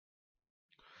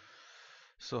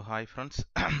So hi friends,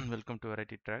 welcome to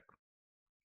variety track.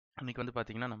 இன்றைக்கி வந்து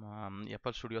பார்த்திங்கன்னா நம்ம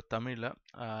எஃப்எல் ஸ்டுடியோ தமிழில்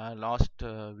லாஸ்ட்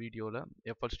வீடியோவில்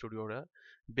எஃப்எல் ஸ்டுடியோட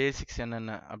பேசிக்ஸ்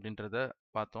என்னென்ன அப்படின்றத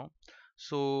பார்த்தோம்.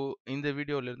 ஸோ இந்த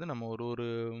வீடியோவிலேருந்து நம்ம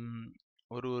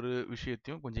ஒரு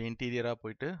விஷயத்தையும் கொஞ்சம் இன்டீரியராக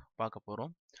போயிட்டு பார்க்க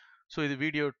போகிறோம். ஸோ இது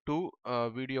வீடியோ 2.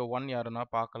 வீடியோ 1 யாருன்னா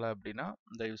பார்க்கல அப்படின்னா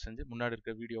தயவு செஞ்சு முன்னாடி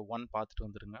இருக்க வீடியோ 1 பார்த்துட்டு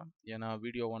வந்துடுங்க. ஏன்னா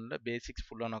வீடியோ 1ல் பேசிக்ஸ்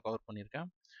ஃபுல்லாக நான் கவர் பண்ணியிருக்கேன்.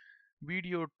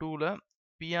 வீடியோ 2ல்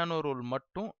பியானோ ரோல்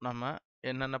மட்டும் நம்ம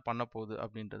என்னென்ன பண்ண போகுது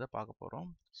அப்படின்றத பார்க்க போகிறோம்.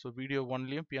 ஸோ வீடியோ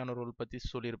 1லேயும் பியானோ ரோல் பற்றி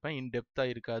சொல்லியிருப்பேன்,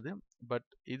 இன்டெப்த்தாக இருக்காது. பட்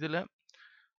இதில்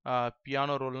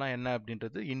பியானோ ரோல்னால் என்ன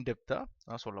அப்படின்றது இன்டெப்த்தாக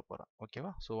நான் சொல்ல போகிறேன்.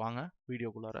 ஓகேவா? ஸோ வாங்க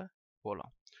வீடியோக்குள்ளார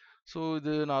போகலாம். ஸோ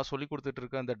இது நான் சொல்லி கொடுத்துட்டு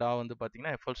இருக்க அந்த டா வந்து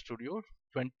பார்த்தீங்கன்னா எஃப்எல் ஸ்டுடியோ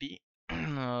 20.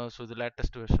 ஸோ இது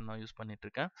லேட்டஸ்ட் வெர்ஷன் நான் யூஸ்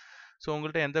பண்ணிகிட்ருக்கேன். ஸோ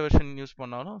உங்கள்கிட்ட எந்த வெர்ஷன் யூஸ்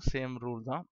பண்ணாலும் சேம் ரூல்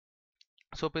தான்.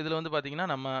 ஸோ இப்போ இதில் வந்து பார்த்தீங்கன்னா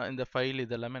நம்ம இந்த ஃபைல்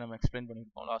இதெல்லாமே நம்ம எக்ஸ்பிளைன்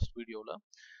பண்ணியிருக்கோம் லாஸ்ட் வீடியோவில்.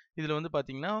 இதில் வந்து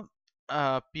பார்த்தீங்கன்னா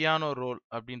பியானோ ரோல்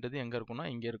அப்படின்றது எங்கே இருக்குன்னா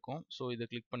இங்கே இருக்கும். ஸோ இதை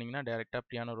கிளிக் பண்ணிங்கன்னா டேரெக்டாக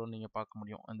பியானோ ரோல் நீங்கள் பார்க்க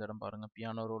முடியும். இந்த இடம் பாருங்கள்,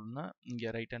 பியானோ ரோல்னா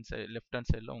இங்கே right hand side left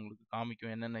hand சைடில் உங்களுக்கு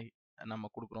காமிக்கும் என்னென்ன நம்ம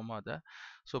கொடுக்குறோமோ அதை.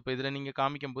 ஸோ இப்போ இதில் நீங்கள்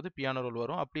காமிக்கும் போது பியானோ ரோல்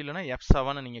வரும். அப்படி இல்லைனா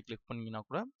F7 நீங்கள் கிளிக் பண்ணிங்கன்னா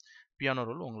கூட பியானோ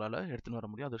ரோல் உங்களால் எடுத்துன்னு வர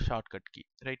முடியும். அது ஒரு ஷார்ட்கட் கீ,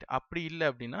 ரைட்? அப்படி இல்லை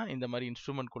அப்படின்னா இந்த மாதிரி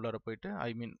இன்ஸ்ட்ருமெண்ட் குள்ளார போயிட்டு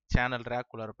சேனல்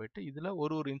ரேக் குள்ளார போயிட்டு இதில்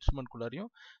ஒரு இன்ஸ்ட்ருமெண்ட்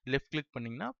குள்ளாரையும் லெஃப்ட் கிளிக்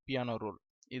பண்ணிங்கன்னா பியானோ ரோல்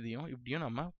இதையும் இப்படியும்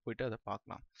நம்ம போயிட்டு அதை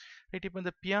பார்க்கலாம், ரைட்? இப்போ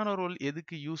இந்த பியானோ ரோல்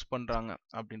எதுக்கு யூஸ் பண்ணுறாங்க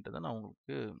அப்படின்றத நான்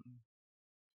உங்களுக்கு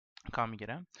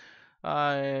காமிக்கிறேன்.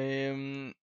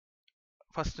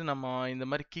 ஃபஸ்ட்டு நம்ம இந்த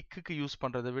மாதிரி கிக்குக்கு யூஸ்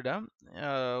பண்ணுறதை விட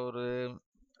ஒரு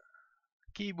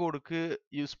கீபோர்டுக்கு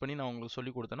யூஸ் பண்ணி நான் உங்களுக்கு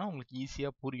சொல்லி கொடுத்தேன்னா உங்களுக்கு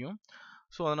ஈஸியாக புரியும்.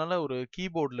 ஸோ அதனால் ஒரு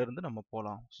கீபோர்ட்லேருந்து நம்ம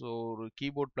போகலாம். ஸோ ஒரு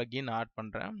கீபோர்ட் ப்ளக்கின் ஆட்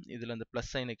பண்ணுறேன். இதில் இந்த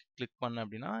ப்ளஸ் சைனை கிளிக் பண்ணேன்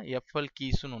அப்படின்னா எஃப்எல்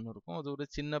கீஸ்ன்னு ஒன்று இருக்கும். அது ஒரு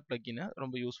சின்ன ப்ளக்கினை,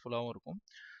 ரொம்ப யூஸ்ஃபுல்லாகவும் இருக்கும்.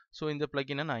 ஸோ இந்த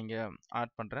ப்ளக்கினை நான் இங்கே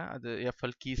ஆட் பண்ணுறேன். அது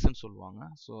எஃப்எல் கீஸ்ன்னு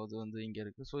சொல்லுவாங்க. ஸோ அது வந்து இங்கே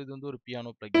இருக்குது. ஸோ இது வந்து ஒரு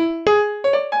பியானோ ப்ளக்கின்.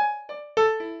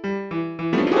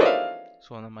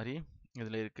 ஸோ அந்த மாதிரி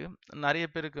இதில் இருக்குது. நிறைய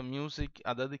பேருக்கு மியூசிக்,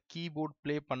 அதாவது கீபோர்ட்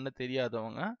ப்ளே பண்ண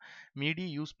தெரியாதவங்க மிடி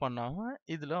யூஸ் பண்ணாமல்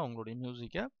இதில் அவங்களுடைய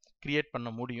மியூசிக்கை க்ரியேட் பண்ண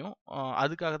முடியும்.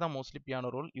 அதுக்காக தான் மோஸ்ட்லி பியானோ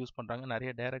ரோல் யூஸ் பண்ணுறாங்க.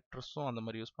 நிறைய டைரக்டர்ஸும் அந்த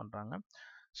மாதிரி யூஸ் பண்ணுறாங்க.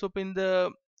 ஸோ இப்போ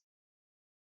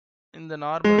இந்த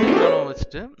நார்மல் பியானோ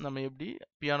வச்சுட்டு நம்ம எப்படி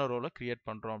பியானோ ரோலை க்ரியேட்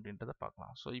பண்ணுறோம் அப்படின்றத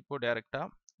பார்க்கலாம். ஸோ இப்போ டேரெக்டாக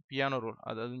பியானோ ரோல்,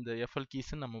 அதாவது இந்த எஃப்எல்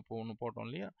கீஸ்ன்னு நம்ம இப்போ ஒன்று போட்டோம்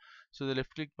இல்லையா? ஸோ இதை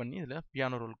லெஃப்ட் கிளிக் பண்ணி இதில்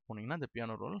பியானோ ரோலுக்கு போனீங்கன்னா இந்த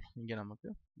பியானோ ரோல் இங்கே நமக்கு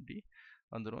இப்படி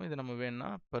வந்துடும். இதை நம்ம வேணும்னா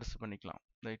பெருசு பண்ணிக்கலாம்,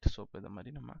 ரைட்? ஸோ இப்போ இதை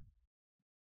மாதிரி நம்ம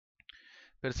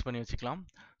பெருசு பண்ணி வச்சுக்கலாம்.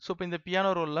 ஸோ இப்போ இந்த பியானோ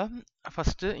ரோலில்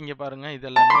ஃபஸ்ட்டு இங்கே பாருங்கள், இது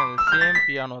எல்லாமே சேம்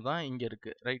பியானோ தான் இங்கே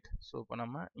இருக்குது, ரைட்? ஸோ இப்போ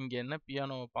நம்ம இங்கே என்ன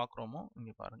பியானோவை பார்க்குறோமோ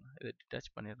இங்கே பாருங்கள், இதை டிட்டாச்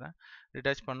பண்ணிடுறேன்.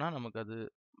 டிட்டாச் பண்ணால் நமக்கு அது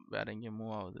வேறு எங்கேயும்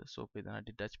மூவ் ஆகுது. ஸோ இப்போ இதை நான்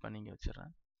டிட்டாச் பண்ணி இங்கே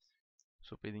வச்சிடுறேன்.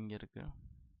 ஸோ இப்போ இது இங்கே இருக்குது,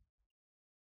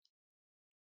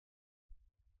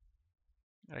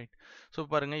 ரைட்? ஸோ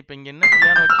பாருங்கள், இப்போ இங்கே என்ன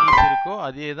பியானோ கீஸ் இருக்கோ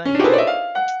அதே தான் இங்கே,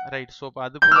 ரைட்? ஸோ இப்போ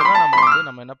அதுக்குள்ளே தான்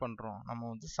நம்ம என்ன பண்ணுறோம், நம்ம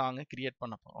வந்து சாங்கை க்ரியேட்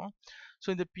பண்ண போகிறோம். ஸோ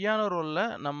இந்த பியானோ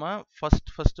ரோலில் நம்ம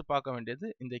ஃபஸ்ட்டு பார்க்க வேண்டியது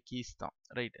இந்த கீஸ் தான்,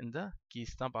 ரைட்? இந்த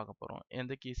கீஸ் தான் பார்க்க போகிறோம்.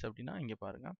 எந்த கீஸ் அப்படின்னா இங்கே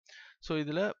பாருங்கள். ஸோ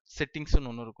இதில்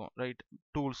செட்டிங்ஸ்னு ஒன்று இருக்கும், ரைட்?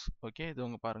 Tools, okay? இது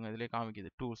உங்க பாருங்கள், இதிலே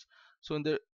காமிக்குது டூல்ஸ். ஸோ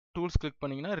இந்த டூல்ஸ் கிளிக்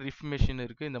பண்ணிங்கன்னா ரிஃப் மெஷின்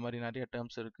இருக்குது, இந்த மாதிரி நிறைய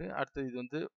டேர்ம்ஸ் இருக்குது. அடுத்து இது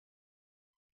வந்து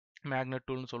மேக்னெட்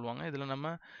டூல்னு சொல்லுவாங்க. இதில் நம்ம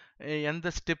எந்த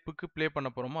ஸ்டெப்புக்கு ப்ளே பண்ண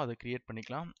போகிறோமோ அதை க்ரியேட்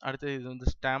பண்ணிக்கலாம். அடுத்து இது வந்து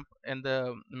ஸ்டாம்ப், எந்த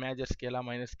மேஜர் ஸ்கேலா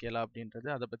மைனர் ஸ்கேலா அப்படின்றது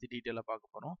அதை பற்றி டீட்டெயிலாக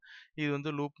பார்க்க போகிறோம். இது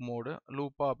வந்து லூப் மோடு,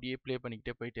 லூப்பாக அப்படியே ப்ளே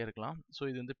பண்ணிக்கிட்டே போயிட்டே இருக்கலாம். ஸோ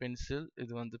இது வந்து பென்சில்,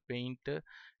 இது வந்து பெயிண்ட்டு,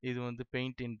 இது வந்து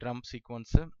பெயிண்ட் இன் ட்ரம்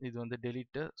சீக்வன்ஸு, இது வந்து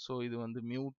டெலிட்டு, ஸோ இது வந்து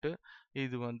மியூட்டு,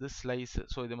 இது வந்து ஸ்லைஸு.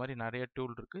 ஸோ இது மாதிரி நிறைய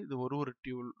டூல் இருக்குது. இது ஒரு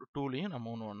டூலையும்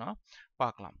நம்ம ஒன்று ஒன்றா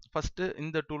பார்க்கலாம். ஃபஸ்ட்டு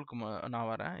இந்த டூலுக்கு நான்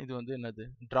வரேன். இது வந்து என்னது,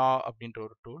 ட்ரா அப்படின்ற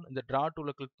ஒரு டூல். இந்த ட்ரா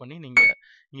டூலை கிளிக் பண்ணி நீங்கள்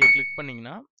இங்கே கிளிக்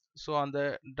பண்ணிங்கன்னா ஸோ அந்த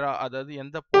ட்ரா, அதாவது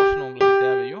எந்த போர்ஷன் உங்களுக்கு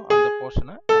தேவையோ அந்த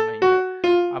போர்ஷனை நம்ம இங்கே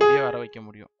அப்படியே வர வைக்க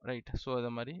முடியும், ரைட்? ஸோ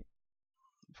இதை மாதிரி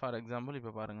ஃபார் எக்ஸாம்பிள்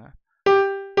இப்போ பாருங்கள்,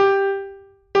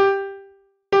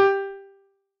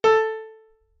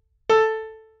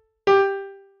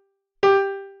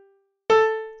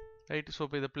 ரைட்? ஸோ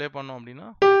இப்போ இதை ப்ளே பண்ணோம் அப்படின்னா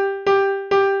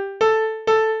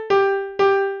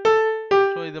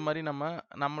இது மாதிரி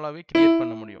நம்மளாவே கிரியேட்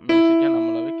பண்ண முடியும். மியூசிக்கை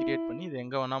நம்மளாவே கிரியேட் பண்ணி இது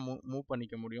எங்கே வேணால் மூவ்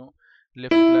பண்ணிக்க முடியும்.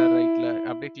 லெஃப்டில் ரைட்டில்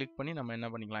அப்படியே கிளிக் பண்ணி நம்ம என்ன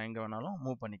பண்ணிக்கலாம், எங்கே வேணாலும்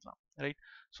மூவ் பண்ணிக்கலாம், ரைட்?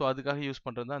 ஸோ அதுக்காக யூஸ்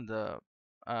பண்ணுறது தான் இந்த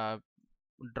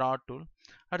ட்ரா டூல்.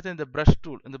 அடுத்து இந்த ப்ரஷ்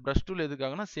டூல். இந்த ப்ரஷ் டூல்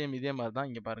எதுக்காகனா சேம் இதே மாதிரி தான்.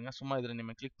 இங்கே பாருங்கள், சும்மா இதில்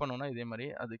நம்ம கிளிக் பண்ணோன்னா இதே மாதிரி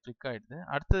அது கிளிக் ஆகிடுது.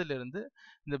 அடுத்ததுலேருந்து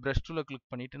இந்த ப்ரஷ் டூலை கிளிக்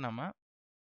பண்ணிவிட்டு நம்ம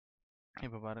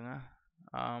இப்போ பாருங்கள்,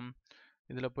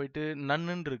 இதில் போயிட்டு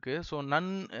நன்னுன்னு இருக்குது. ஸோ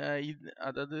நன் இது,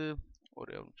 அதாவது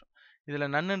ஒரே நிமிஷம்,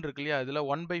 இதில் நன்னு இருக்கு இல்லையா, இதில்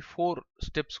 1/4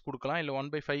 ஸ்டெப்ஸ் கொடுக்கலாம், இல்லை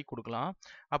 1/5 கொடுக்கலாம்.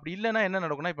 அப்படி இல்லைன்னா என்ன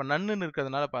நடக்கும்னா, இப்போ நன்னு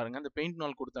இருக்கிறதுனால பாருங்க, இந்த பெயிண்ட்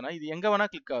நாள் கொடுத்தனா இது எங்கே வேணா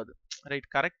கிளிக் ஆகுது. ரைட்,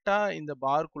 கரெக்டாக இந்த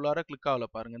பார்க்குள்ளார கிளிக் ஆகல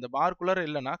பாருங்க. இந்த பார்க்குள்ளார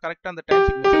இல்லைன்னா கரெக்டாக அந்த டைம்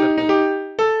சிக்னேச்சர் இருக்குது.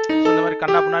 ஸோ இந்த மாதிரி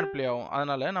கண்ணா பின்னாடி ப்ளே ஆகும்.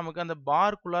 அதனால நமக்கு அந்த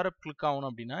பார்க்குள்ளார கிளிக் ஆகணும்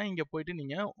அப்படின்னா இங்கே போயிட்டு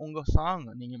நீங்கள் உங்கள் சாங்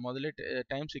நீங்கள் முதல்ல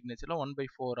டைம் சிக்னேச்சரில்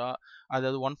 1/4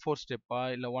 அதாவது 1/4 ஸ்டெப்பா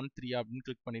இல்லை 1/3 அப்படின்னு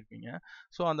கிளிக் பண்ணியிருப்பீங்க.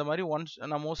 ஸோ அந்த மாதிரி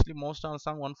நான் மோஸ்டான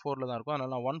சாங் 1/4 தான் இருக்கும்.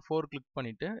 அதனால நான் 1/4 கிளிக்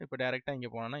பண்ணிவிட்டு இப்போ டேரெக்டாக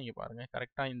இங்கே போனேன்னா இங்கே பாருங்கள்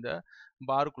கரெக்டாக இந்த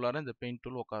பார்க்குள்ளார இந்த பெயிண்ட்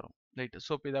டூல் உட்காரும். ரைட்,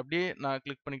 ஸோ இப்போ இதை அப்படியே நான்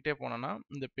கிளிக் பண்ணிக்கிட்டே போனேன்னா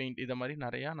இந்த பெயிண்ட் இதை மாதிரி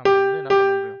நிறையா நம்ம வந்து என்ன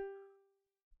பண்ண முடியும்,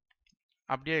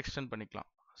 அப்படியே எக்ஸ்டெண்ட் பண்ணிக்கலாம்.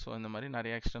 ஸோ இந்த மாதிரி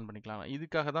நிறைய எக்ஸ்டெண்ட் பண்ணிக்கலாம்.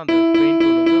 இதுக்காக தான் அந்த பெயிண்ட்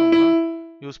டூல் வந்து அவங்க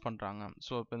யூஸ் பண்ணுறாங்க.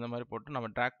 ஸோ இப்போ இந்த மாதிரி போட்டு நம்ம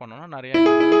ட்ராக் பண்ணோம்னா நிறைய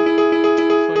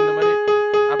ஸோ இந்த மாதிரி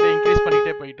அப்படியே இன்க்ரீஸ்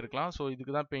பண்ணிகிட்டே போயிட்டு இருக்கலாம். ஸோ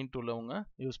இதுக்கு தான் பெயிண்ட் டூல் அவங்க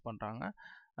யூஸ் பண்ணுறாங்க.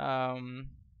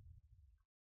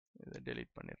 இதை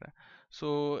டெலீட் பண்ணிடுறேன். ஸோ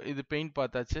இது பெயிண்ட்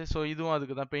பார்த்தாச்சு. ஸோ இதுவும்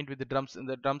அதுக்கு தான் பெயிண்ட் வித் ட்ரம்ஸ்,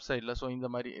 இந்த ட்ரம் சைடில். ஸோ இந்த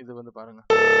மாதிரி இது வந்து பாருங்கள்,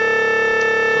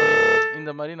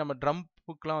 இந்த மாதிரி நம்ம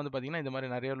ட்ரம்ப்புக்கெலாம் வந்து பார்த்திங்கன்னா இந்த மாதிரி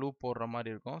நிறைய லூப் போடுற மாதிரி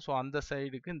இருக்கும். ஸோ அந்த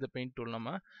சைடுக்கு இந்த பெயிண்ட் டூல்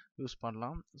நம்ம யூஸ்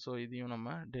பண்ணலாம். ஸோ இதையும்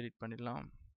நம்ம டெலீட் பண்ணிடலாம்.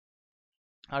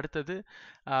 அடுத்தது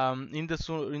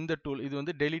இந்த டூல், இது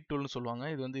வந்து டெலீட் டூல்னு சொல்லுவாங்க.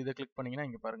 இது வந்து இதை கிளிக் பண்ணிங்கன்னா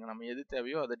இங்கே பாருங்கள், நம்ம எது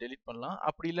தேவையோ அதை டெலீட் பண்ணலாம்.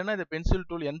 அப்படி இல்லைன்னா இந்த பென்சில்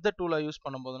டூல் எந்த டூலாக யூஸ்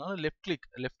பண்ணும் போதுனாலும் லெஃப்ட்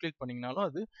கிளிக் பண்ணிங்கனாலும்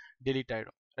அது டெலீட்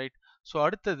ஆகிடும். ரைட், ஸோ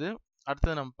அடுத்தது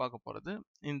நம்ம பார்க்க போகிறது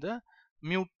இந்த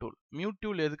மியூட்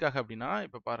டூல் எதுக்காக அப்படின்னா,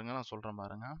 இப்போ பாருங்க நான் சொல்கிறேன்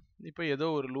பாருங்க. இப்போ ஏதோ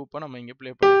ஒரு லூப்பை நம்ம இங்கே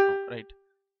ப்ளே பண்ணியிருக்கோம். ரைட்,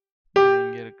 இது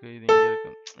இங்கே இருக்குது, இது இங்கே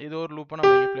இருக்குது, ஏதோ ஒரு லூப்பை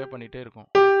நம்ம இங்கே ப்ளே பண்ணிகிட்டே இருக்கோம்.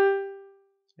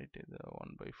 ரைட், இது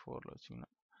 1/4 வச்சிங்கன்னா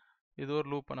ஏதோ ஒரு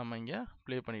லூப்பை நம்ம இங்கே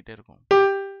ப்ளே பண்ணிகிட்டே இருக்கோம்.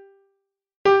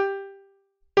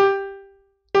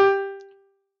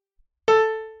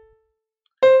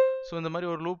 ஸோ இந்த மாதிரி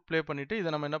ஒரு லூப் ப்ளே பண்ணிவிட்டு இதை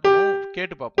நம்ம என்ன பண்ணுவோம்,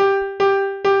 கேட்டு பார்ப்போம்.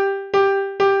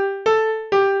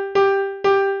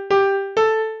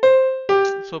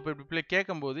 ஸோ இப்போ இப்படி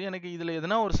கேட்கும்போது எனக்கு இதில்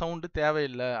எதனா ஒரு சவுண்டு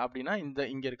தேவையில்லை அப்படின்னா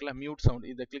இங்கே இருக்குல்ல மியூட் சவுண்ட்,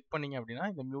 இதை கிளிக் பண்ணிங்க அப்படின்னா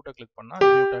இந்த மியூட்டை கிளிக் பண்ணால்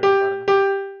அது மியூட் ஆகிடும் பாருங்க.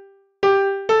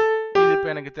 இது இப்போ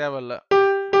எனக்கு தேவையில்லை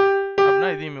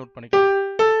அப்படின்னா இதையும் மியூட் பண்ணிக்கலாம்.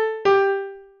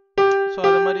 ஸோ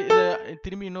அது மாதிரி இதை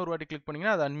திரும்பி இன்னொரு வாட்டி கிளிக்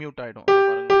பண்ணிங்கன்னா அது அன்மியூட் ஆகிடும்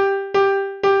பாருங்க.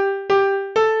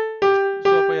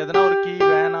 ஸோ இப்போ எதனா ஒரு கீ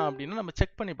வேணாம் அப்படின்னா நம்ம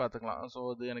செக் பண்ணி பார்த்துக்கலாம். ஸோ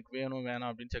அது எனக்கு வேணும் வேணாம்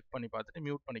அப்படின்னு செக் பண்ணி பார்த்துட்டு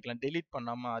மியூட் பண்ணிக்கலாம், டெலீட்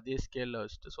பண்ணாமல் அதே ஸ்கேலில்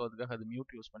வச்சுட்டு. ஸோ அதுக்காக அது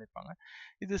மியூட் யூஸ் பண்ணியிருப்பாங்க.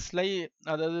 இது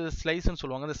அதாவது ஸ்லைஸ்ன்னு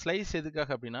சொல்லுவாங்க. அந்த ஸ்லைஸ் எதுக்காக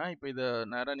அப்படின்னா, இப்போ இதை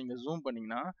நேராக நீங்கள் ஜூம்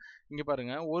பண்ணிங்கன்னா இங்கே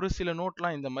பாருங்கள், ஒரு சில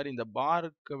நோட்லாம் இந்த மாதிரி இந்த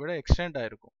பாருக்கு விட எக்ஸ்டெண்ட்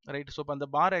ஆகிருக்கும். ரைட், ஸோ இப்போ அந்த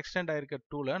பார் எக்ஸ்டெண்ட் ஆகிருக்க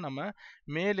டூலை நம்ம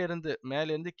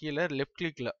மேலேருந்து கீழே லெஃப்ட்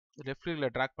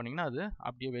கிளிக்கில் ட்ராக் பண்ணிங்கன்னா அது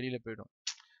அப்படியே வெளியில் போயிடும்.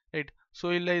 ரைட், ஸோ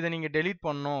இல்லை இதை நீங்கள் டெலீட்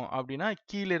பண்ணோம் அப்படின்னா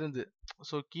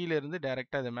கீழேருந்து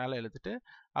டேரெக்டாக இதை மேலே எழுத்துட்டு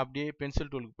அப்படியே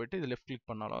பென்சில் டூலுக்கு போயிட்டு இது லெஃப்ட் கிளிக்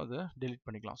பண்ணாலும் அதை டெலீட்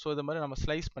பண்ணிக்கலாம். ஸோ இது மாதிரி நம்ம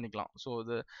ஸ்லைஸ் பண்ணிக்கலாம். ஸோ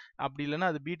இது அப்படி இல்லைன்னா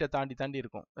அது பீட்டை தாண்டி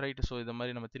இருக்கும். ரைட்டு, ஸோ இது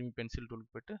மாதிரி நம்ம திரும்பி பென்சில்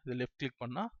டூலுக்கு போயிட்டு இது லெஃப்ட் கிளிக்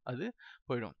பண்ணால் அது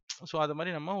போயிடும். ஸோ அது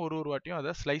மாதிரி நம்ம ஒரு வாட்டியும்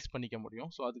அதை ஸ்லைஸ் பண்ணிக்க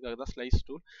முடியும். ஸோ அதுக்காக தான் ஸ்லைஸ்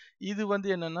டூல். இது வந்து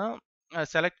என்னென்னா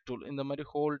செலக்ட் டூல். இந்த மாதிரி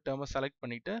ஹோல் டேர்மை செலக்ட்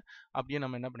பண்ணிவிட்டு அப்படியே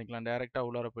நம்ம என்ன பண்ணிக்கலாம், டேரெக்டாக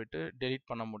உள்ளார போயிட்டு டெலீட்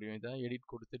பண்ண முடியும். இதை எடிட்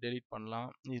கொடுத்து டெலீட் பண்ணலாம்,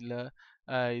 இல்லை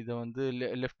இதை வந்து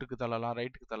லெஃப்ட்டுக்கு தள்ளலாம்,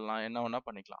 ரைட்டுக்கு தள்ளலாம், என்ன வேணால்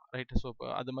பண்ணிக்கலாம். ரைட்டு, ஸோ இப்போ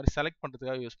அது மாதிரி செலக்ட்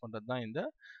பண்ணுறதுக்காக யூஸ் பண்ணுறது தான் இந்த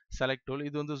செலக்ட் டூல்.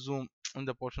 இது வந்து ஜூம்,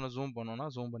 இந்த போர்ஷனை ஜூம் பண்ணோன்னா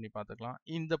ஜூம் பண்ணி பார்த்துக்கலாம்.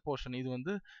 இந்த போர்ஷன் இது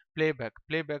வந்து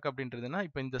பிளேபேக் அப்படின்றதுனா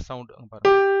இப்போ இந்த சவுண்ட்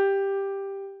பாருங்கள்,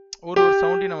 ஒரு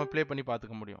சவுண்டையும் நம்ம ப்ளே பண்ணி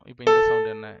பார்த்துக்க முடியும். இப்போ இந்த சவுண்ட்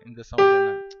என்ன, இந்த சவுண்ட்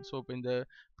என்ன. ஸோ இப்போ இந்த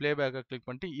ப்ளேபேக்கை கிளிக்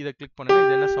பண்ணிட்டு இதை கிளிக் பண்ணி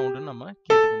இது என்ன சவுண்டுன்னு நம்ம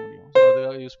கேட்டுக்க முடியும். ஸோ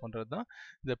அதுக்காக யூஸ் பண்ணுறது தான்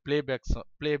இந்த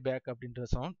ப்ளேபேக் அப்படின்ற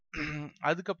சவுண்ட்.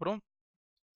 அதுக்கப்புறம்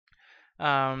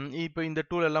இப்போ இந்த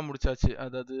டூல் எல்லாம் முடிச்சாச்சு.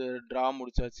 அதாவது ட்ரா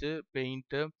முடிச்சாச்சு,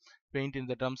 பெயிண்ட்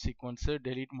இந்த ட்ரம் சீக்வன்ஸு,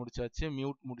 டெலீட் முடிச்சாச்சு,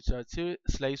 மியூட் முடிச்சாச்சு,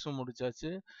 ஸ்லைஸும்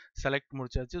முடிச்சாச்சு, செலக்ட்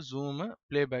முடிச்சாச்சு, ஜூமு,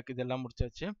 ப்ளேபேக் இதெல்லாம்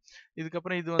முடிச்சாச்சு.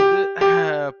 இதுக்கப்புறம் இது வந்து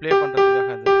ப்ளே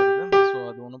பண்ணுறதுக்காக இருக்கிறது. ஸோ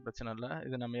அது ஒன்றும் பிரச்சனை இல்லை.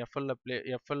 இது நம்ம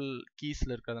எஃப்எல்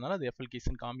கீஸில் இருக்கிறதுனால அது எஃப்எல்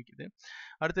கீஸ்ன்னு காமிக்குது.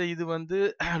 அடுத்து இது வந்து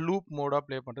லூப் மோடாக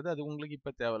ப்ளே பண்ணுறது, அது உங்களுக்கு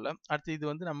இப்போ தேவையில்லை. அடுத்து இது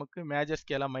வந்து நமக்கு மேஜர்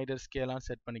ஸ்கேலா மைனர் ஸ்கேலான்னு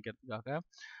செட் பண்ணிக்கிறதுக்காக.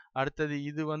 அடுத்தது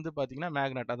இது வந்து பார்த்தீங்கன்னா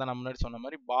மேக்னெட், அதான் நம்ம முன்னாடி சொன்ன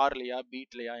மாதிரி பார்லையா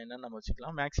பீட்லையா என்னன்னு நம்ம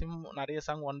வச்சுக்கலாம். மேக்ஸிமம் நிறைய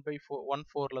சாங்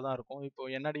 1/4 தான் இருக்கும். இப்போ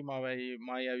என்னடி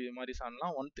மாயாவி மாதிரி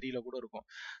சாங்லாம் 1/3 கூட இருக்கும்.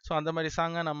 ஸோ அந்த மாதிரி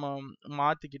சாங்கை நம்ம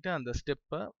மாற்றிக்கிட்டு அந்த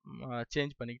ஸ்டெப்பை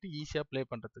சேஞ்ச் பண்ணிக்கிட்டு ஈஸியாக ப்ளே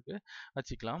பண்ணுறதுக்கு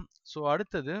வச்சுக்கலாம். ஸோ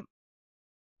அடுத்தது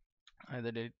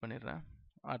இதை டெலிட் பண்ணிடுறேன்.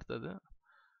 அடுத்தது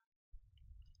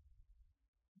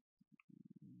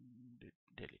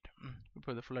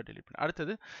இப்போ இது ஃபுல்லாக டெலிட் பண்ணி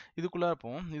அடுத்தது இதுக்குள்ளே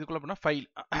போனால் ஃபைல்,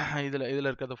 இதில்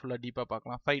இருக்கிறத ஃபுல்லாக டீப்பாக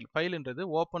பார்க்கலாம். ஃபைல்ன்றது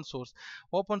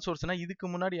ஓப்பன் சோர்ஸ்னால் இதுக்கு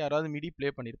முன்னாடி யாராவது மிடி ப்ளே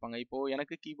பண்ணியிருப்பாங்க. இப்போது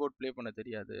எனக்கு கீபோர்ட் ப்ளே பண்ண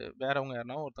தெரியாது, வேறவங்க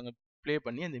யாருனா ஒருத்தங்க ப்ளே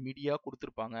பண்ணி அந்த மிடியா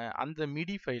கொடுத்துருப்பாங்க. அந்த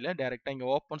மிடி ஃபைலை டேரெக்டாக இங்கே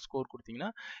ஓப்பன் ஸ்கோர் கொடுத்தீங்கன்னா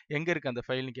எங்கே இருக்குது அந்த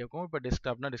ஃபைல்னு கேட்கும். இப்போ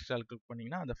டெஸ்க்டாப்னா டெஸ்க்டாப் கிளிக்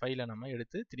பண்ணிங்கன்னா அந்த ஃபைலை நம்ம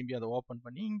எடுத்து திரும்பி அதை ஓப்பன்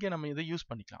பண்ணி இங்கே நம்ம இதை யூஸ்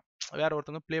பண்ணிக்கலாம். வேற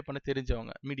ஒருத்தவங்க ப்ளே பண்ண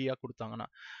தெரிஞ்சவங்க மீடியா கொடுத்தாங்கன்னா.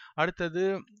 அடுத்தது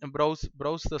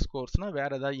ப்ரௌஸ் த ஸ்கோர்ஸ்னா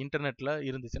வேற ஏதாவது இன்டர்நெட்டில்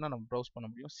இருந்துச்சுன்னா நம்ம ப்ரௌஸ் பண்ண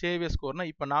முடியும். சேவ் ஸ்கோர்னா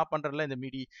இப்போ நான் பண்ணுறதுல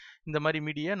இந்த மாதிரி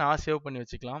மீடியை நான் சேவ் பண்ணி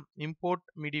வச்சுக்கலாம். இம்போர்ட்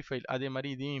மிடி ஃபைல் அதே மாதிரி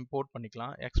இதையும் இம்போர்ட்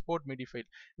பண்ணிக்கலாம். எக்ஸ்போர்ட் மிடி ஃபைல்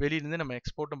வெளியிலேருந்து நம்ம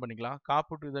எக்ஸ்போர்ட்டும் பண்ணிக்கலாம்.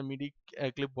 Copy to the midi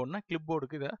clip போர்ட்னா clip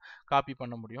போர்டுக்கு இதை காப்பி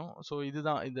பண்ண முடியும். ஸோ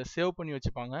இதுதான் இதை சேவ் பண்ணி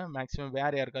வச்சுப்பாங்க. மேக்ஸிமம்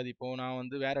வேற யாருக்காவது இப்போ நான்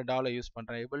வந்து வேற டாலை யூஸ்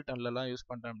பண்ணுறேன், எபிள்டன்லாம் யூஸ்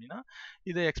பண்ணுறேன் அப்படின்னா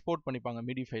இதை எக்ஸ்போர்ட் பண்ணிப்பாங்க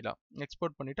மிடி ஃபைலாக.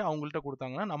 எக்ஸ்போர்ட் பண்ணிவிட்டு அவங்கள்ட்ட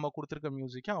கொடுத்தாங்கன்னா நம்ம கொடுத்துருக்க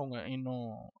மியூசிக்கை அவங்க இன்னும்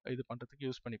இது பண்ணுறதுக்கு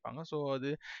யூஸ் பண்ணிப்பாங்க. ஸோ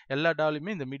அது எல்லா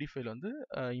டாலுமே இந்த மிடி ஃபைல் வந்து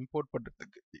இம்போர்ட்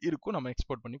பண்ணுறதுக்கு இருக்கும் நம்ம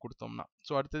எக்ஸ்போர்ட் பண்ணி கொடுத்தோம்னா.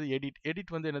 ஸோ அடுத்தது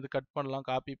எடிட் வந்து என்னது கட் பண்ணலாம்,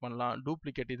 காப்பி பண்ணலாம்,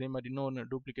 டூப்ளிகேட் இதே மாதிரி இன்னொன்று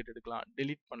டூப்ளிகேட் எடுக்கலாம்,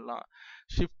 டெலிட் பண்ணலாம்,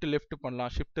 ஷிஃப்ட் லெஃப்ட்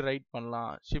பண்ணலாம், ஷிஃப்ட் ரைட்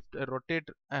பண்ணலாம், shift rotate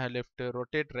left,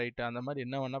 rotate right, அந்த மாதிரி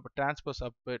என்ன வேணா இப்போ டிரான்ஸ்போஸ்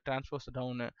அப்பு, டிரான்ஸ்போஸ்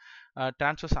டவுனு,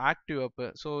 டிரான்ஸ்போஸ் ஆக்டிவ் அப்பு.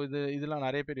 ஸோ இதெல்லாம்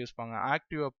நிறைய பேர் யூஸ் பண்ணுவாங்க.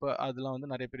 ஆக்டிவ் அப்பு அதெல்லாம்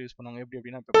வந்து நிறைய பேர் யூஸ் பண்ணுவாங்க. எப்படி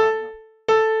அப்படின்னா இப்போ பாருங்க,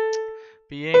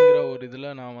 இப்போ ஏங்கிற ஒரு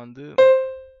இதில் நான் வந்து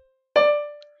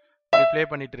ப்ளே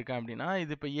பண்ணிட்டு இருக்கேன் அப்படின்னா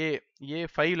இது இப்போ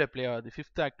A5ல ப்ளே ஆகுது,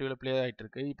 5th ஆக்டிவ்ல ப்ளே ஆகிட்டு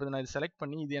இருக்கு. இப்போ நான் இது செலக்ட்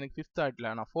பண்ணி இது எனக்கு 5th ஆக்டிவ்ல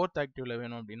நான் 4th ஆக்டிவ்ல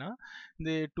வேணும் அப்படின்னா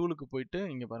இந்த டூலுக்கு போயிட்டு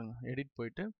இங்கே பாருங்க எடிட்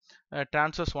போயிட்டு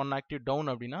ட்ரான்ஸ்ஃபர்ஸ் 1 ஆக்டிவ் டவுன்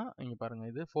அப்படின்னா இங்கே பாருங்க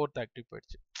இது 4th ஆக்டிவ்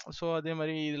போயிடுச்சு. ஸோ அதே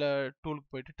மாதிரி இதில் டூலுக்கு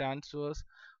போயிட்டு ட்ரான்ஸ்ஃபர்ஸ்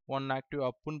 1 ஆக்டிவ்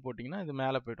அப்புன்னு போட்டிங்கன்னா இது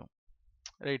மேலே போயிடும்,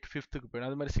 ரைட் 5th போயிடும்.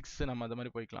 அது மாதிரி 6 நம்ம அது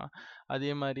மாதிரி போய்க்கலாம்.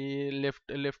 அதே மாதிரி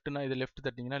லெஃப்ட்னா இது லெஃப்ட்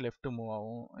தட்டிங்கன்னா லெஃப்ட் மூவ்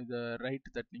ஆகும், இது ரைட்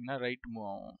தட்டினீங்கன்னா ரைட் மூவ்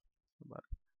ஆகும்.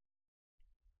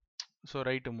 ஸோ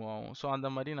ரைட்டு மூவ் ஆகும். ஸோ அந்த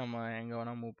மாதிரி நம்ம எங்கே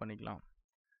வேணால் மூவ் பண்ணிக்கலாம்.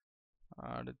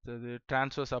 அடுத்தது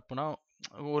ட்ரான்ஸ்ஃபர்ஸ் அப்புனா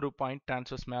ஒரு பாயிண்ட்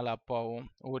ட்ரான்ஸ்ஃபர்ஸ் மேலே அப் ஆகும்,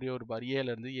 ஒரு பார்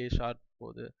ஏலேருந்து ஏ ஷார்ப்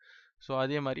போகுது. ஸோ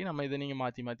அதே மாதிரி நம்ம இதை நீங்கள்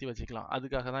மாற்றி வச்சுக்கலாம்.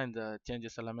 அதுக்காக தான் இந்த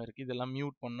சேஞ்சஸ் எல்லாமே இருக்குது. இதெல்லாம்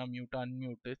மியூட் பண்ணால் மியூட்டு,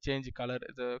 அன்மியூட்டு, சேஞ்ச் கலர்,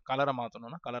 இது கலரை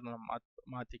மாற்றணும்னா கலரை நம்ம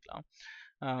மாற்றிக்கலாம்.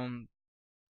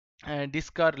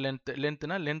 டிஸ்கார்ட்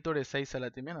லென்த்னா லென்த்தோடைய சைஸ்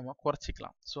எல்லாத்தையுமே நம்ம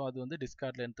குறைச்சிக்கலாம். ஸோ அது வந்து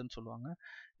டிஸ்கார்ட் லென்த்துன்னு சொல்லுவாங்க.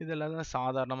 இதெல்லாம் தான்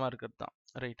சாதாரணமாக இருக்கிறது தான்,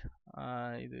 ரைட்.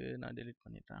 இது நான் டெலிட்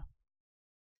பண்ணிட்டேன்.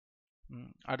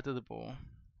 அடுத்தது போவோம்.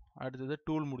 அடுத்தது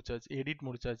டூல் முடிச்சாச்சு, எடிட்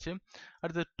முடிச்சாச்சு.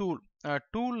 அடுத்தது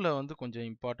டூலில் வந்து கொஞ்சம்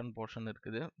இம்பார்ட்டன்ட் போர்ஷன்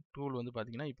இருக்குது. டூல் வந்து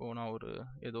பார்த்தீங்கன்னா இப்போ நான்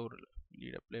ஏதோ ஒரு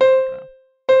லீடை ப்ளே பண்ணுறேன்,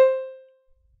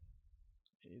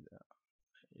 இதை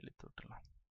இழுத்து விட்டுலாம்.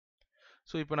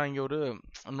 ஸோ இப்போ நான் இங்கே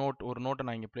ஒரு நோட்டை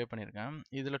நான் இங்கே ப்ளே பண்ணியிருக்கேன்.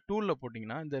 இதில் டூலில்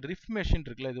போட்டிங்கன்னா இந்த ரிஃப் மெஷின்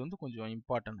இருக்குல்ல, இது வந்து கொஞ்சம்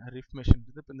இம்பார்ட்டன்ட். ரிஃப் மெஷின்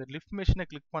இருக்குது. இப்போ இந்த ரிஃப் மெஷினை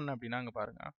கிளிக் பண்ண அப்படின்னா அங்கே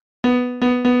பாருங்கள்,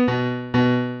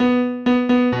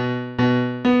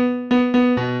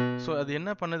 ஸோ அது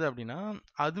என்ன பண்ணுது அப்படின்னா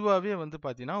அதுவாகவே வந்து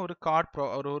பார்த்தீங்கன்னா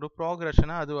ஒரு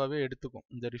ப்ராக்ரெஷனை அதுவாகவே எடுத்துக்கும்.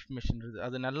 இந்த ரிஃப் மெஷின்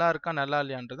அது நல்லா இருக்கா நல்லா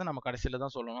இல்லையான்றதை நம்ம கடைசியில்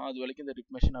தான் சொல்லணும். அது வரைக்கும் இந்த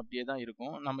ரிஃப் மெஷின் அப்படியே தான்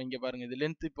இருக்கும். நம்ம இங்கே பாருங்கள், இது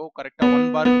லென்த் இப்போ கரெக்டாக 1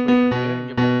 பாருக்கு போயிட்டு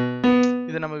இருக்கு.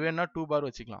 இதை நம்ம வேணும்னா 2 பார்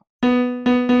வச்சுக்கலாம்.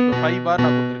 இப்போ 5 பார்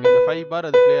நான் கொடுத்துருக்கேன். இந்த 5 பார்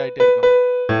அது ப்ளே ஆகிட்டே இருக்கும்,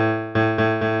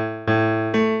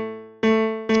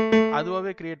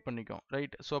 அதுவாகவே கிரியேட் பண்ணிக்கும்,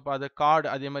 ரைட். ஸோ அப்போ அது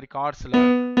அதே மாதிரி கார்ட்ஸில்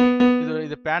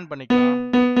இதை பேன் பண்ணிக்கலாம்.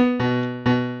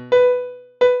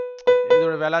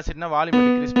 இதோட வெலாசிட்டினா வால்யூம்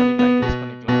டிக்ரீஸ் பண்ணிக்கலாம், இன்க்ரீஸ்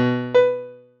பண்ணிக்கலாம்.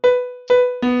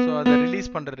 ஸோ அதை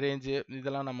ரிலீஸ் பண்ணுற ரேஞ்சு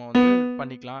இதெல்லாம் நம்ம வந்து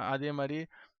பண்ணிக்கலாம். அதே மாதிரி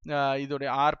இதோடைய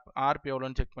ஆர்ப்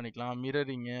எவ்வளோன்னு செக் பண்ணிக்கலாம்.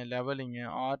 மிரரிங்கு, லெவலிங்கு,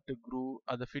 ஆர்ட், க்ரூ,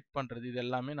 அதை ஃபிட் பண்ணுறது இது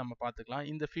எல்லாமே நம்ம பார்த்துக்கலாம்.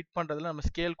 இந்த ஃபிட் பண்ணுறதுல நம்ம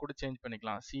ஸ்கேல் கூட சேஞ்ச்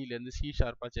பண்ணிக்கலாம். சிலேருந்து C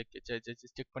ஷார்ப்பாக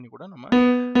செக் பண்ணி கூட நம்ம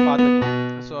பார்த்துக்கலாம்.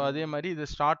 ஸோ அதே மாதிரி இது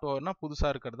ஸ்டார்ட் ஓவர்னா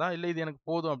புதுசாக இருக்கிறதா, இல்லை இது எனக்கு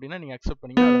போதும் அப்படின்னா நீங்கள் அக்செப்ட்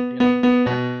பண்ணிங்க.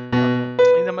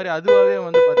 இந்த மாதிரி அதுவாகவே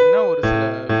வந்து பார்த்தீங்கன்னா ஒரு சில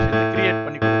விஷயத்தை கிரியேட்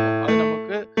பண்ணி கொடுக்கும். அது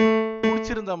நமக்கு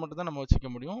பிடிச்சிருந்தா மட்டும் தான் நம்ம வச்சுக்க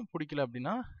முடியும், பிடிக்கல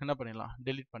அப்படின்னா என்ன பண்ணிடலாம்,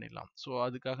 டெலிட் பண்ணிடலாம். ஸோ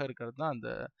அதுக்காக இருக்கிறது தான் அந்த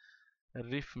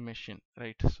ரிஃப் மெஷின்,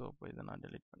 ரைட். ஸோ இப்போ இதை நான்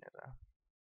டெலிட் பண்ணிடுறேன்.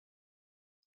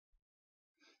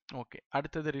 ஓகே,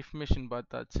 அடுத்தது ரிஃப் மெஷின்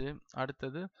பார்த்தாச்சு.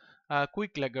 அடுத்தது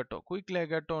குயிக்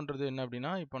லெகட்டோன்றது என்ன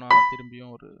அப்படின்னா இப்போ நான்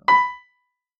திரும்பியும் ஒரு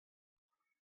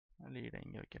லீடை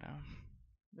இங்கே வைக்கிறேன்.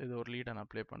 இது ஒரு லீடை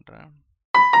நான் ப்ளே பண்ணுறேன்.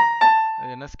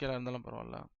 அது என்ன ஸ்கேலாக இருந்தாலும்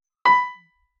பரவாயில்ல.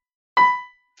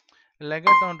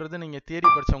 லெகட்டோன்றது நீங்கள் தியரி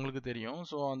படித்தவங்களுக்கு தெரியும்.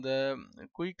 ஸோ அந்த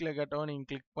குயிக் லெகட்டோவை நீங்கள்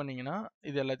கிளிக் பண்ணிங்கன்னா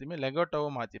இது எல்லாத்தையுமே லெகட்டோவை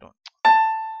மாற்றிடும்.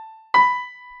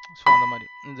 ஸோ அந்த மாதிரி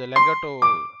இந்த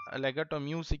லெகட்டோ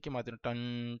மியூசிக்கு மாற்றிடும், டன்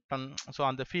டன். ஸோ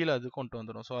அந்த ஃபீல் அது கொண்டு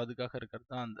வந்துடும். ஸோ அதுக்காக இருக்கிறது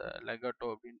தான் அந்த லெகட்டோ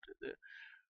அப்படின்றது.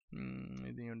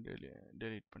 இதையும்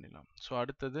டெலிட் பண்ணிடலாம். ஸோ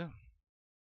அடுத்தது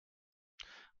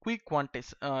குயிக் குவான்டைஸ்.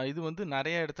 இது வந்து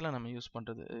நிறைய இடத்துல நம்ம யூஸ்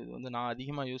பண்ணுறது. இது வந்து நான்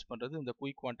அதிகமாக யூஸ் பண்ணுறது இந்த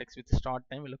quick quantize with start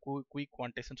time, இல்லை குயிக்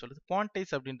குவான்டைஸ்ன்னு சொல்லுது.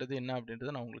 குவான்டைஸ் அப்படின்றது என்ன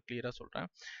அப்படின்றத நான் உங்களுக்கு கிளியராக சொல்கிறேன்.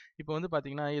 இப்போ வந்து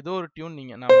பார்த்தீங்கன்னா ஏதோ ஒரு டியூன்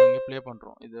நம்ம இங்கே ப்ளே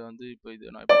பண்ணுறோம். இது வந்து இப்போ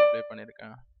இது நான் இப்போ ப்ளே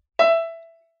பண்ணியிருக்கேன்.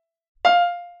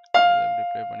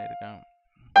 ப்ளே பண்ணியிருக்கேன்.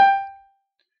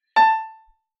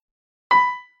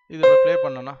 இது இப்போ ப்ளே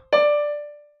பண்ணோன்னா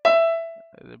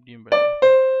இது எப்படியும்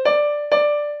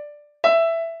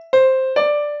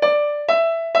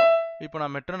இப்போ